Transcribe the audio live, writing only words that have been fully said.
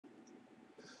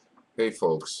Hey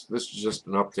folks, this is just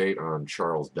an update on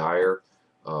Charles Dyer.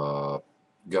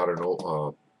 Got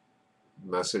a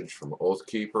message from Oath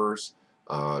Keepers.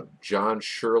 John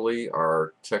Shirley,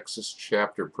 our Texas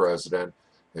chapter president,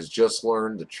 has just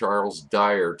learned that Charles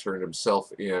Dyer turned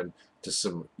himself in to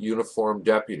some uniformed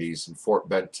deputies in Fort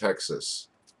Bend, Texas,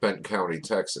 Bent County,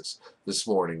 Texas, this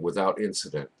morning without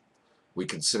incident. We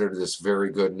consider this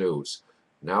very good news.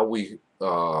 Now we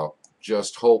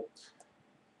just hope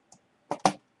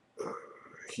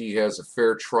he has a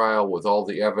fair trial with all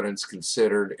the evidence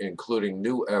considered, including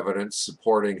new evidence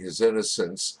supporting his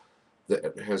innocence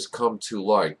that has come to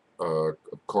light,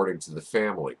 according to the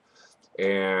family.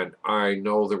 And I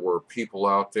know there were people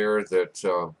out there that,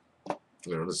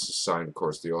 this is signed, of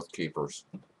course, the Oath Keepers.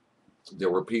 There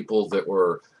were people that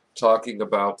were talking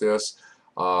about this.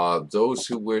 Those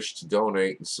who wish to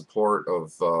donate in support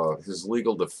of his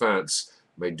legal defense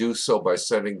may do so by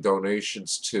sending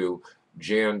donations to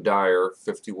Jan Dyer,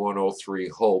 5103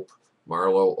 Hope,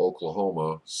 Marlow,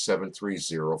 Oklahoma,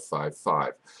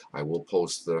 73055. I will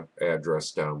post the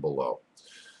address down below.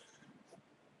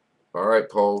 All right,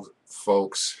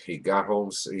 folks, he got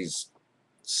home. He's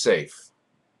safe.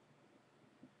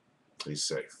 He's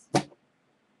safe.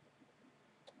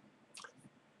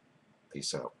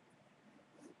 Peace out.